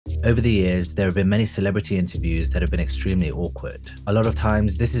Over the years, there have been many celebrity interviews that have been extremely awkward. A lot of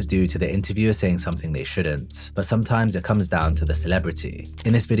times, this is due to the interviewer saying something they shouldn't, but sometimes it comes down to the celebrity.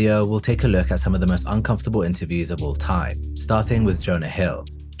 In this video, we'll take a look at some of the most uncomfortable interviews of all time, starting with Jonah Hill.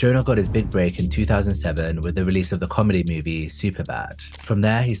 Jonah got his big break in 2007 with the release of the comedy movie Superbad. From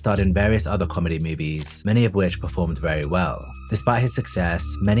there, he starred in various other comedy movies, many of which performed very well. Despite his success,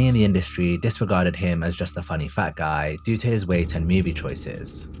 many in the industry disregarded him as just a funny fat guy due to his weight and movie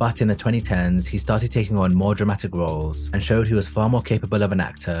choices. But in the 2010s, he started taking on more dramatic roles and showed he was far more capable of an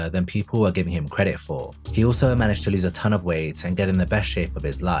actor than people were giving him credit for. He also managed to lose a ton of weight and get in the best shape of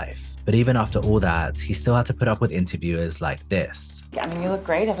his life. But even after all that, he still had to put up with interviewers like this. I mean, you look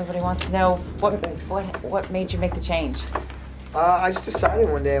great. Everybody wants to know what made you make the change? I just decided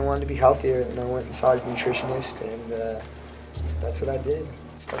one day I wanted to be healthier, and I went and saw a nutritionist, and that's what I did.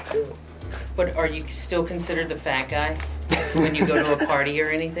 Stuck to it. But are you still considered the fat guy when you go to a party or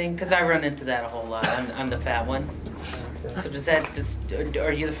anything? Because I run into that a whole lot. I'm the fat one. So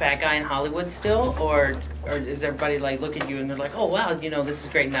are you the fat guy in Hollywood still, or is everybody like look at you and they're like, oh wow, you know, this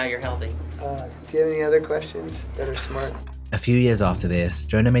is great, now you're healthy? Do you have any other questions that are smart? A few years after this,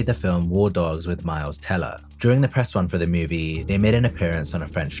 Jonah made the film War Dogs with Miles Teller. During the press run for the movie, they made an appearance on a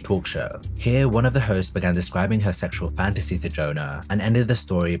French talk show. Here, one of the hosts began describing her sexual fantasy to Jonah and ended the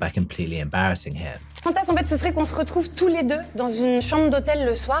story by completely embarrassing him. Fantasme, en fait, ce serait qu'on se retrouve tous les deux dans une chambre d'hôtel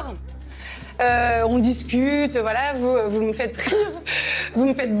le soir. On discute, voilà, vous me faites rire, vous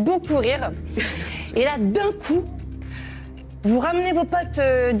me faites beaucoup rire. Et là, d'un coup, vous ramenez vos potes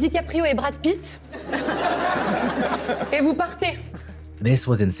DiCaprio et Brad Pitt et vous partez. This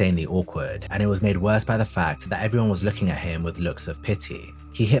was insanely awkward, and it was made worse by the fact that everyone was looking at him with looks of pity.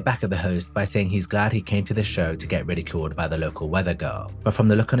 He hit back at the host by saying he's glad he came to the show to get ridiculed by the local weather girl, but from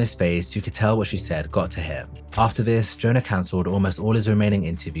the look on his face, you could tell what she said got to him. After this, Jonah cancelled almost all his remaining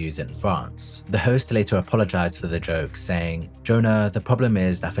interviews in France. The host later apologized for the joke, saying, "Jonah, the problem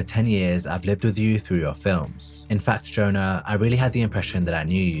is that for 10 years I've lived with you through your films. In fact, Jonah, I really had the impression that I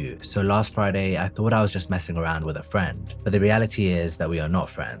knew you, so last Friday I thought I was just messing around with a friend. But the reality is that we are not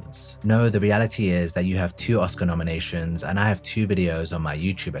friends. No, the reality is that you have 2 Oscar nominations and I have 2 videos on my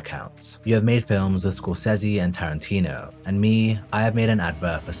YouTube account. You have made films with Scorsese and Tarantino, and me, I have made an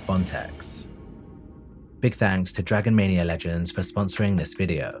advert for Spontex." Big thanks to Dragon Mania Legends for sponsoring this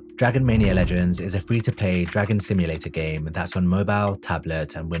video. Dragon Mania Legends is a free-to-play dragon simulator game that's on mobile,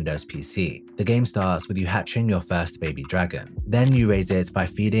 tablet, and Windows PC. The game starts with you hatching your first baby dragon. Then you raise it by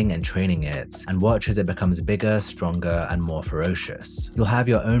feeding and training it, and watch as it becomes bigger, stronger, and more ferocious. You'll have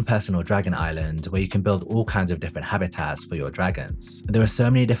your own personal dragon island where you can build all kinds of different habitats for your dragons. There are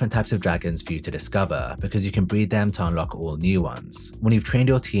so many different types of dragons for you to discover because you can breed them to unlock all new ones. When you've trained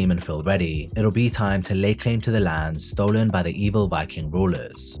your team and feel ready, it'll be time to lay claim to the lands stolen by the evil Viking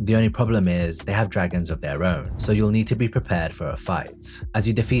rulers. The only problem is they have dragons of their own, so you'll need to be prepared for a fight. As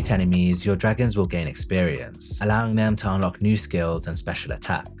you defeat enemies, your dragons will gain experience, allowing them to unlock new skills and special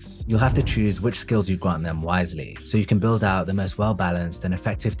attacks. You'll have to choose which skills you grant them wisely, so you can build out the most well-balanced and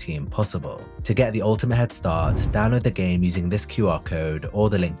effective team possible. To get the ultimate head start, download the game using this QR code or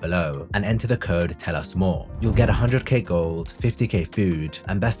the link below, and enter the code Tell Us More. You'll get 100k gold, 50k food,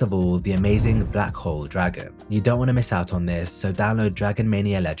 and best of all, the amazing Black Hole Dragon. You don't want to miss out on this, so download Dragon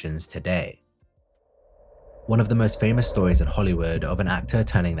Mania Legends today. One of the most famous stories in Hollywood of an actor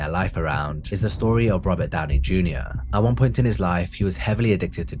turning their life around is the story of Robert Downey Jr. At one point in his life, he was heavily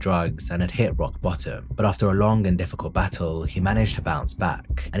addicted to drugs and had hit rock bottom, but after a long and difficult battle, he managed to bounce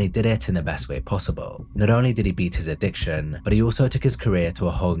back, and he did it in the best way possible. Not only did he beat his addiction, but he also took his career to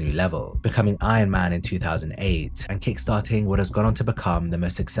a whole new level, becoming Iron Man in 2008 and kickstarting what has gone on to become the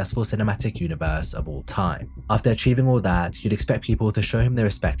most successful cinematic universe of all time. After achieving all that, you'd expect people to show him the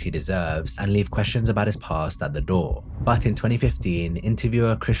respect he deserves and leave questions about his past at the door. But in 2015,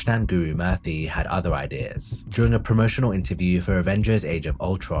 interviewer Krishnan Guru Murthy had other ideas. During a promotional interview for Avengers Age of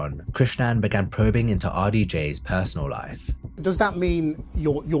Ultron, Krishnan began probing into RDJ's personal life. Does that mean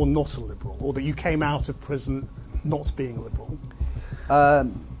you're not a liberal, or that you came out of prison not being a liberal?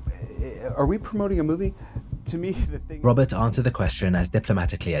 Are we promoting a movie? To me, the thing... Robert answered the question as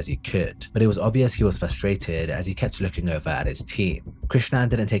diplomatically as he could, but it was obvious he was frustrated as he kept looking over at his team. Krishnan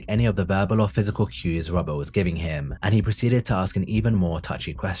didn't take any of the verbal or physical cues Robert was giving him, and he proceeded to ask an even more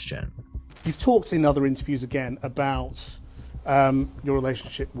touchy question. You've talked in other interviews again about your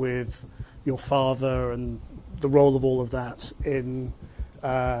relationship with your father and the role of all of that in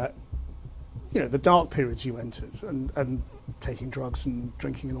the dark periods you entered, and taking drugs and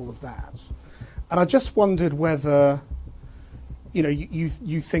drinking and all of that. And I just wondered whether,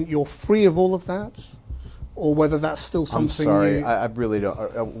 you think you're free of all of that, or whether that's still something. I'm sorry, I really don't.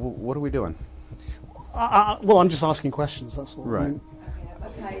 What are we doing? Well, I'm just asking questions. That's all. Right.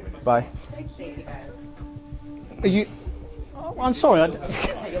 Okay. Bye. Thank you. Are you? Oh, I'm sorry.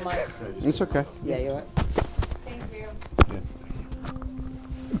 It's okay. Yeah, you're right. Thank you.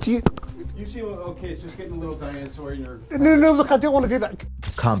 Do you? You seem okay. It's just getting a little dinosaur in your. No. Look, I don't want to do that.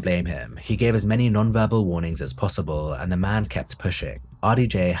 Can't blame him. He gave as many non-verbal warnings as possible, and the man kept pushing.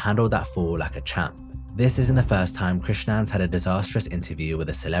 RDJ handled that fall like a champ. This isn't the first time Krishnan's had a disastrous interview with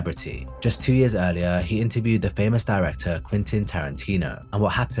a celebrity. Just 2 years earlier, he interviewed the famous director Quentin Tarantino, and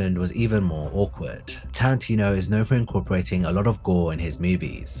what happened was even more awkward. Tarantino is known for incorporating a lot of gore in his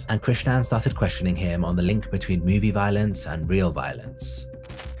movies, and Krishnan started questioning him on the link between movie violence and real violence.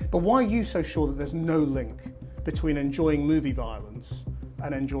 But why are you so sure that there's no link between enjoying movie violence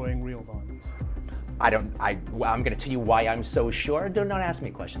and enjoying real violence? I'm going to tell you why I'm so sure. Do not ask me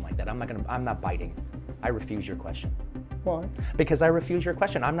a question like that. I'm not biting. I refuse your question. Why? Because I refuse your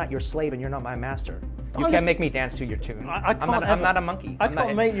question. I'm not your slave and you're not my master. You can't make me dance to your tune. I'm not a monkey. I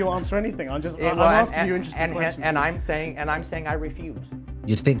can't make you answer anything. I'm asking you interesting questions. And I'm saying I refuse.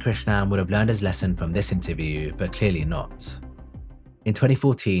 You'd think Krishnan would have learned his lesson from this interview, but clearly not. In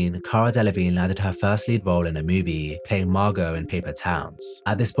 2014, Cara Delevigne landed her first lead role in a movie, playing Margot in Paper Towns.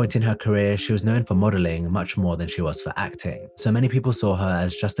 At this point in her career, she was known for modeling much more than she was for acting, so many people saw her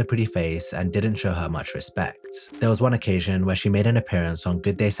as just a pretty face and didn't show her much respect. There was one occasion where she made an appearance on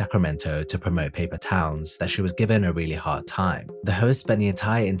Good Day Sacramento to promote Paper Towns that she was given a really hard time. The host spent the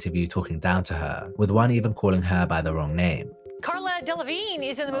entire interview talking down to her, with one even calling her by the wrong name. Cara Delevigne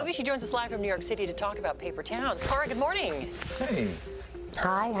is in the movie. She joins us live from New York City to talk about Paper Towns. Cara, good morning. Hey.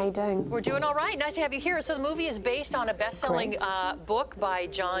 Hi, how you doing? We're doing all right. Nice to have you here. So the movie is based on a best-selling book by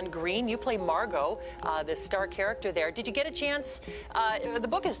John Green. You play Margot, the star character there. Did you get a chance? The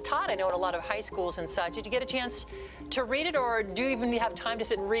book is taught, I know, in a lot of high schools and such. Did you get a chance to read it, or do you even have time to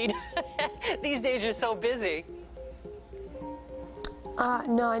sit and read? These days you're so busy.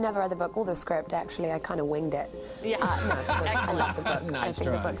 No, I never read the book or the script, actually. I kind of winged it. Yeah. No, of course, I love the book. Nice I think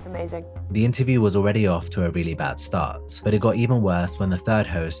try. the book's amazing. The interview was already off to a really bad start, but it got even worse when the third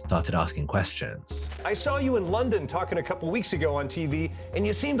host started asking questions. I saw you in London talking a couple weeks ago on TV, and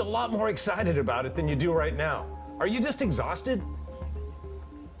you seemed a lot more excited about it than you do right now. Are you just exhausted?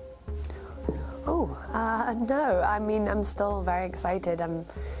 Oh, no. I mean, I'm still very excited.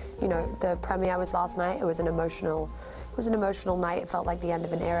 You know, the premiere was last night. It was an emotional night. It felt like the end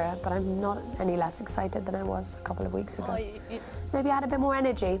of an era, but I'm not any less excited than I was a couple of weeks ago. Oh, Maybe I had a bit more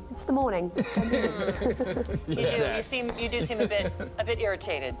energy. It's the morning. You do seem a bit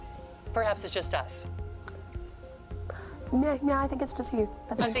irritated. Perhaps it's just us. No, I think it's just you.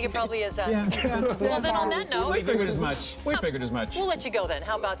 I think it probably is us. Well, then on that note, We figured as much. We'll let you go then.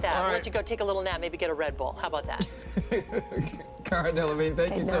 How about that? We'll let you go take a little nap, maybe get a Red Bull. How about that? Cara Delevigne,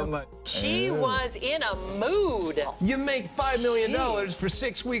 thank you so much. She was in a mood. You make $5 million for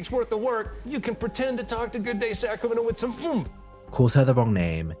 6 weeks worth of work. You can pretend to talk to Good Day Sacramento with some oomph. Calls her the wrong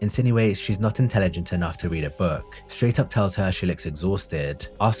name, insinuates she's not intelligent enough to read a book, straight up tells her she looks exhausted,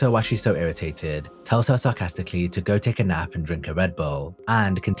 asks her why she's so irritated, tells her sarcastically to go take a nap and drink a Red Bull,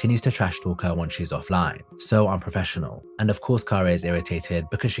 and continues to trash talk her once she's offline. So unprofessional. And of course Cara is irritated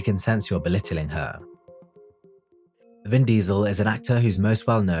because she can sense you're belittling her. Vin Diesel is an actor who's most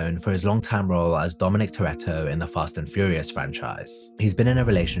well known for his long-time role as Dominic Toretto in the Fast and Furious franchise. He's been in a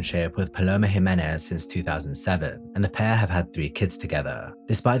relationship with Paloma Jimenez since 2007, and the pair have had 3 kids together.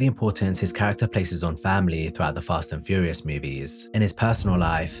 Despite the importance his character places on family throughout the Fast and Furious movies, in his personal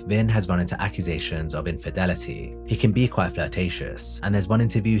life, Vin has run into accusations of infidelity. He can be quite flirtatious, and there's one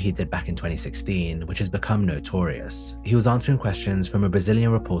interview he did back in 2016 which has become notorious. He was answering questions from a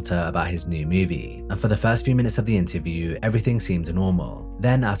Brazilian reporter about his new movie, and for the first few minutes of the interview, everything seemed normal.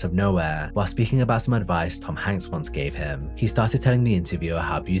 Then, out of nowhere, while speaking about some advice Tom Hanks once gave him, he started telling the interviewer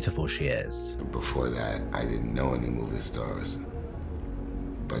how beautiful she is. Before that, I didn't know any movie stars,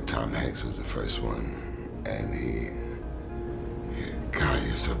 but Tom Hanks was the first one, and God,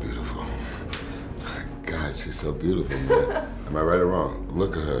 you're so beautiful. God, she's so beautiful, man. Am I right or wrong?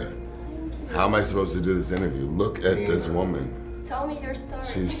 Look at her. How am I supposed to do this interview? Look at this woman. Tell me your story.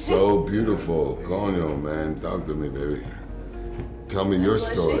 She's so beautiful. Coño, man. Talk to me, baby. Tell me your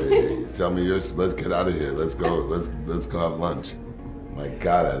story. Tell me yours. Let's get out of here. Let's go. Let's go have lunch. My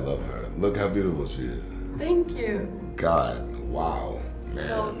God, I love her. Look how beautiful she is. Thank you. God, wow, man.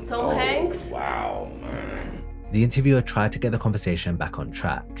 So, Tom Hanks? Wow, man. The interviewer tried to get the conversation back on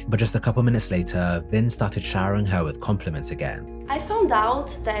track, but just a couple minutes later, Vin started showering her with compliments again. I found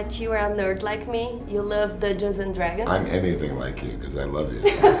out that you are a nerd like me. You love Dungeons and Dragons. I'm anything like you because I love you.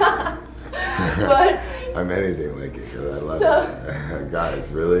 But I'm anything like it because I love it. Guys,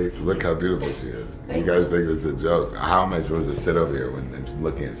 really, look how beautiful she is. You guys think it's a joke. How am I supposed to sit over here when I'm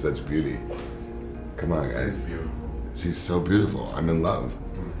looking at such beauty? Come on, guys. She's so beautiful. I'm in love.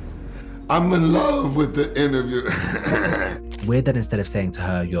 I'm in love with the interview. Weird that instead of saying to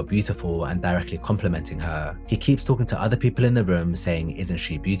her, "You're beautiful," and directly complimenting her, he keeps talking to other people in the room saying, "Isn't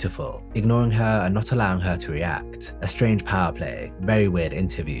she beautiful?" ignoring her and not allowing her to react. A strange power play, very weird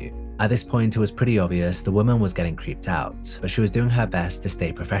interview. At this point, it was pretty obvious the woman was getting creeped out, but she was doing her best to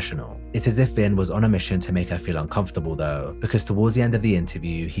stay professional. It's as if Vin was on a mission to make her feel uncomfortable though, because towards the end of the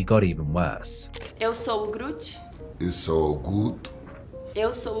interview, he got even worse. Eu sou o Groot. It's so good.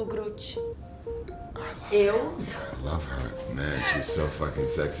 Eu sou o Groot. I love her. Man, she's so fucking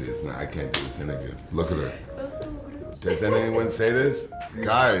sexy. It's not, I can't do this interview. Look at her. Does anyone say this?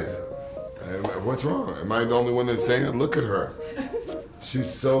 Guys, what's wrong? Am I the only one that's saying it? Look at her.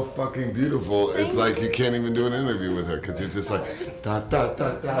 She's so fucking beautiful. It's like you can't even do an interview with her because you're just like, da da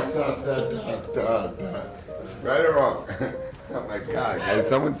da da da da da da da. Right or wrong? Oh my God, guys,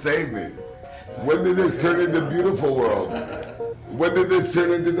 someone save me. When did this turn into beautiful world? When did this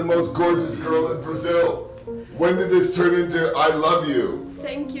turn into the most gorgeous girl in Brazil? When did this turn into I love you?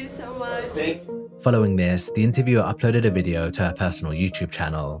 Thank you so much. Following this, the interviewer uploaded a video to her personal YouTube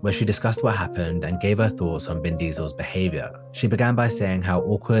channel where she discussed what happened and gave her thoughts on Vin Diesel's behavior. She began by saying how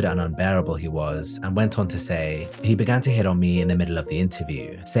awkward and unbearable he was, and went on to say, "He began to hit on me in the middle of the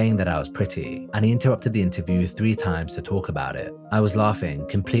interview, saying that I was pretty, and he interrupted the interview 3 times to talk about it. I was laughing,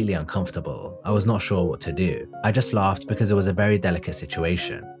 completely uncomfortable. I was not sure what to do. I just laughed because it was a very delicate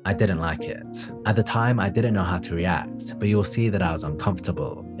situation. I didn't like it. At the time, I didn't know how to react, but you'll see that I was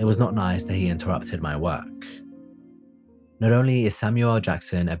uncomfortable. It was not nice that he interrupted my work." Not only is Samuel L.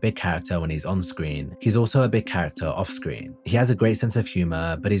 Jackson a big character when he's on screen, he's also a big character off screen. He has a great sense of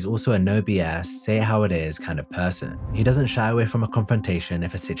humor, but he's also a no BS, say it how it is kind of person. He doesn't shy away from a confrontation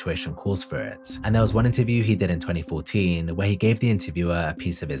if a situation calls for it. And there was one interview he did in 2014 where he gave the interviewer a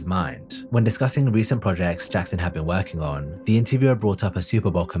piece of his mind. When discussing recent projects Jackson had been working on, the interviewer brought up a Super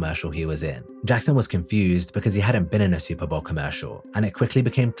Bowl commercial he was in. Jackson was confused because he hadn't been in a Super Bowl commercial, and it quickly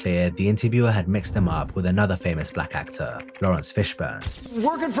became clear the interviewer had mixed him up with another famous black actor, Lawrence Fishburne.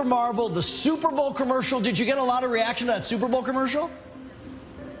 Working for Marvel, the Super Bowl commercial, did you get a lot of reaction to that Super Bowl commercial?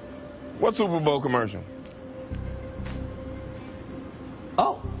 What Super Bowl commercial?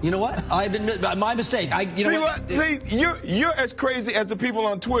 Oh, you know what? I've been my mistake. You know what? See, you're as crazy as the people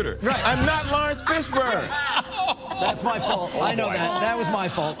on Twitter. Right. I'm not Lawrence Fishburne. That's my fault. I know that. That was my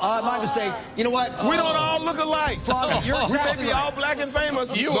fault. My mistake. You know what? We don't all look alike. Flavia, you're exactly we may be right. all black and famous.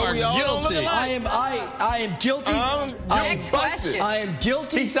 You but are we all guilty. don't look alike. I am guilty. Next question. I am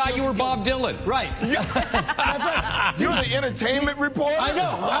guilty. He thought you were Bob Dylan. Right. That's right. You're the entertainment reporter. I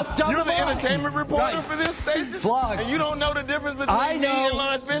know. You're the entertainment reporter for this station. Flog. And you don't know the difference between me and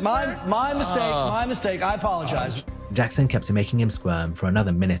Lawrence Fishburne. My mistake. My mistake. I apologize. Jackson kept making him squirm for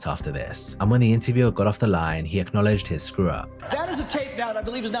another minute after this, and when the interviewer got off the line, he acknowledged his screw-up. That is a tape now that I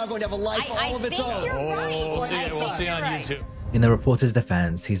believe is now going to have a life all of its own. We'll see on YouTube. In the reporter's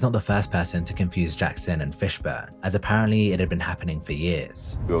defense, he's not the first person to confuse Jackson and Fishburne, as apparently it had been happening for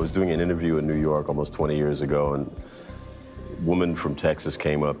years. I was doing an interview in New York almost 20 years ago, and a woman from Texas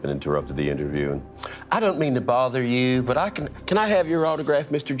came up and interrupted the interview. And I don't mean to bother you, but can I have your autograph,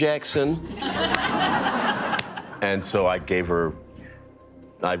 Mr. Jackson? And so I gave her,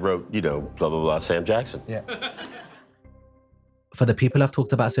 I wrote, you know, blah, blah, blah, Sam Jackson. Yeah. For the people I've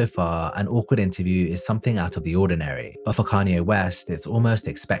talked about so far, an awkward interview is something out of the ordinary, but for Kanye West, it's almost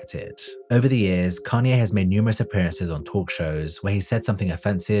expected. Over the years, Kanye has made numerous appearances on talk shows where he said something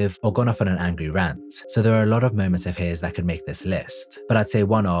offensive or gone off on an angry rant, so there are a lot of moments of his that could make this list. But I'd say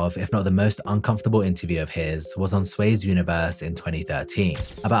one of, if not the most uncomfortable interview of his, was on Sway's Universe in 2013.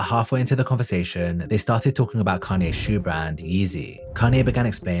 About halfway into the conversation, they started talking about Kanye's shoe brand, Yeezy. Kanye began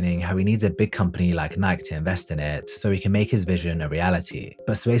explaining how he needs a big company like Nike to invest in it so he can make his vision a reality,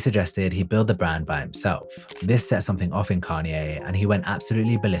 but Sway suggested he build the brand by himself. This set something off in Kanye, and he went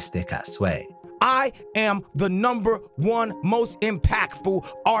absolutely ballistic at Sway. I am the #1 most impactful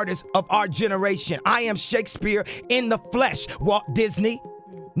artist of our generation. I am Shakespeare in the flesh. Walt Disney,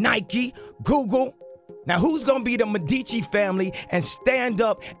 Nike, Google. Now who's gonna be the Medici family and stand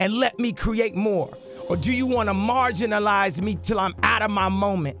up and let me create more? Or do you want to marginalize me till I'm out of my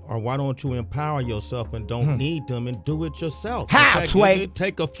moment? Or why don't you empower yourself and don't need them and do it yourself? How, Sway?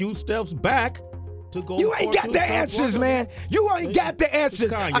 Take a few steps back to go. You ain't got the answers, man. You ain't got the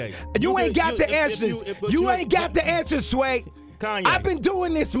answers. You ain't got the answers. You ain't got the answers, Sway. Kanye. I've been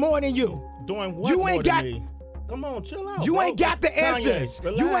doing this more than you. Doing what you more ain't than got. me? Come on, chill out. You bro. ain't got the Kanye, answers.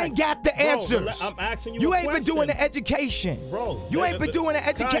 relax. You ain't got the Bro, answers. I'm asking you You a ain't been doing question. the education. Bro, You ain't been doing the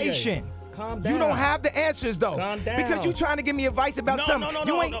education. Kanye, calm down. You don't have the answers though. Calm down. Because you trying to give me advice about No, something. no,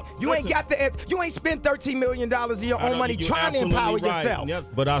 You ain't Listen. got the answer. You ain't spent $13 million of your I own know, money you're trying to empower absolutely right. yourself. Yes,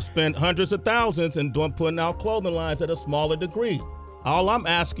 but I spent hundreds of thousands and putting out clothing lines at a smaller degree. All I'm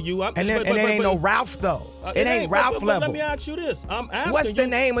asking you, And it ain't no Ralph though. It ain't Ralph but level. Let me ask you this. I'm asking What's the you.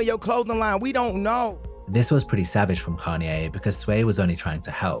 name of your clothing line? We don't know. This was pretty savage from Kanye because Sway was only trying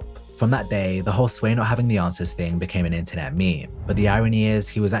to help. From that day, the whole Sway not having the answers thing became an internet meme. But the irony is,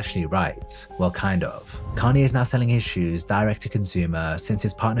 he was actually right. Well, kind of. Kanye is now selling his shoes direct to consumer since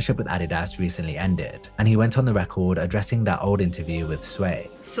his partnership with Adidas recently ended. And he went on the record addressing that old interview with Sway.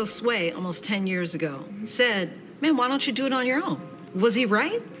 So Sway, almost 10 years ago, said, man, why don't you do it on your own? Was he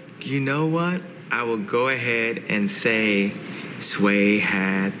right? You know what? I will go ahead and say Sway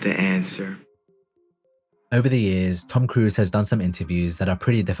had the answer. Over the years, Tom Cruise has done some interviews that are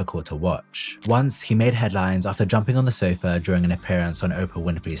pretty difficult to watch. Once, he made headlines after jumping on the sofa during an appearance on Oprah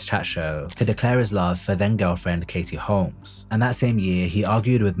Winfrey's chat show to declare his love for then-girlfriend Katie Holmes. And that same year, he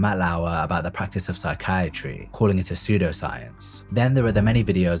argued with Matt Lauer about the practice of psychiatry, calling it a pseudoscience. Then there are the many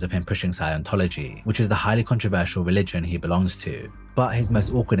videos of him pushing Scientology, which is the highly controversial religion he belongs to. But his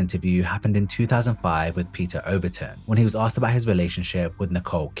most awkward interview happened in 2005 with Peter Overton, when he was asked about his relationship with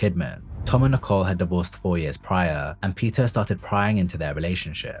Nicole Kidman. Tom and Nicole had divorced 4 years prior, and Peter started prying into their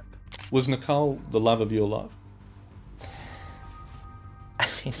relationship. Was Nicole the love of your life? I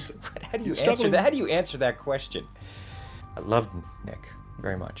mean, how do you answer that? How do you answer that question? I loved Nick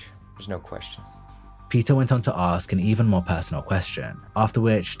very much. There's no question. Peter went on to ask an even more personal question, after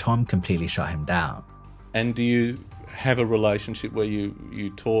which Tom completely shut him down. And do you have a relationship where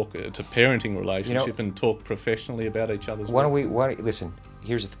you talk, it's a parenting relationship, and talk professionally about each other's work? Listen,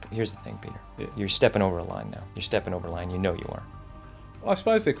 here's the thing, Peter. Yeah. You're stepping over a line now. You're stepping over a line. You know you are. I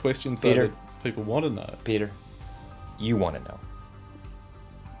suppose they're questions Peter, that people want to know. Peter, you want to know.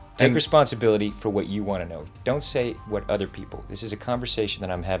 Take responsibility for what you want to know. Don't say what other people. This is a conversation that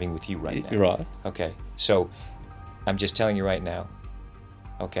I'm having with you right now. You're right. Okay, so I'm just telling you right now,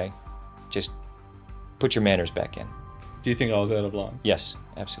 okay? Just put your manners back in. Do you think I was out of line? Yes,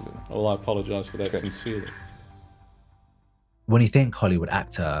 absolutely. Well, I apologise for that sincerely. When you think Hollywood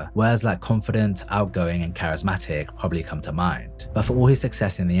actor, words like confident, outgoing, and charismatic probably come to mind. But for all his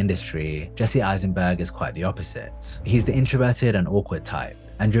success in the industry, Jesse Eisenberg is quite the opposite. He's the introverted and awkward type.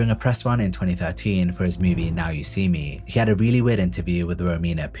 And during a press run in 2013 for his movie Now You See Me, he had a really weird interview with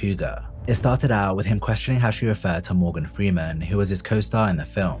Romina Puga. It started out with him questioning how she referred to Morgan Freeman, who was his co-star in the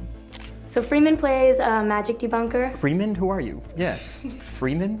film. So Freeman plays a magic debunker. Freeman? Who are you? Yeah.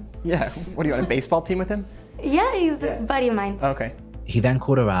 Freeman? Yeah. What, are you on a baseball team with him? Yeah, he's a buddy of mine. Okay. He then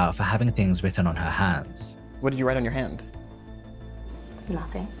called her out for having things written on her hands. What did you write on your hand?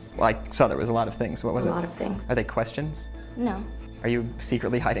 Nothing. Well, I saw there was a lot of things. What was it? A lot of things. Are they questions? No. Are you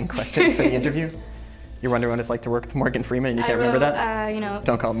secretly hiding questions for the interview? You're wondering what it's like to work with Morgan Freeman and you can't remember that? You know.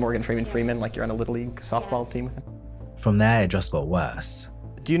 Don't call Morgan Freeman like you're on a Little League softball team with him. From there, it just got worse.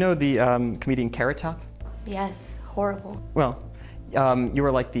 Do you know the comedian Carrot Top? Yes, horrible. Well, you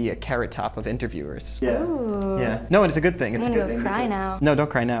were like the Carrot Top of interviewers. Yeah. Ooh. Yeah. No, and it's a good thing. It's I'm a good gonna thing. go cry now. No,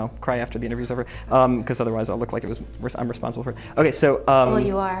 don't cry now. Cry after the interview's over, because otherwise I'll look like I'm responsible for it. Okay, so. Well,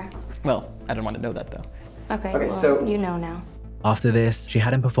 you are. Well, I don't want to know that though. Okay. Okay, well, so you know now. After this, she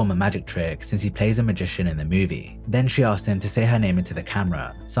had him perform a magic trick since he plays a magician in the movie. Then she asked him to say her name into the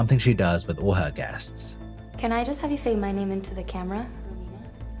camera, something she does with all her guests. Can I just have you say my name into the camera?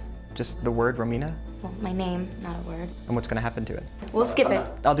 Just the word Romina? Well, my name, not a word. And what's going to happen to it? We'll skip it.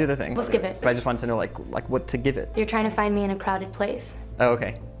 I'll do the thing. We'll skip it. But I just wanted to know like what to give it. You're trying to find me in a crowded place. Oh,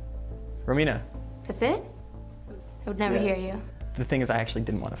 okay. Romina. That's it? I would never hear you. The thing is, I actually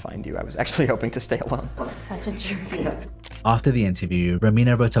didn't want to find you. I was actually hoping to stay alone. Such a jerk. After the interview,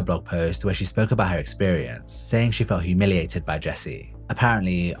 Romina wrote a blog post where she spoke about her experience, saying she felt humiliated by Jesse.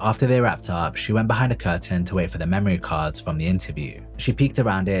 Apparently, after they wrapped up, she went behind a curtain to wait for the memory cards from the interview. She peeked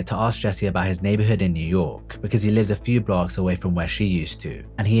around it to ask Jesse about his neighborhood in New York, because he lives a few blocks away from where she used to.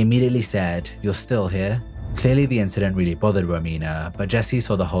 And he immediately said, "You're still here?" Clearly the incident really bothered Romina, but Jesse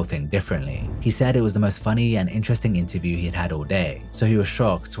saw the whole thing differently. He said it was the most funny and interesting interview he'd had all day, so he was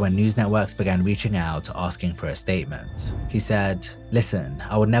shocked when news networks began reaching out asking for a statement. He said, "Listen,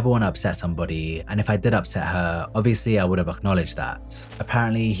 I would never want to upset somebody, and if I did upset her, obviously I would have acknowledged that."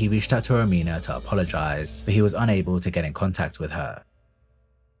 Apparently he reached out to Romina to apologize, but he was unable to get in contact with her.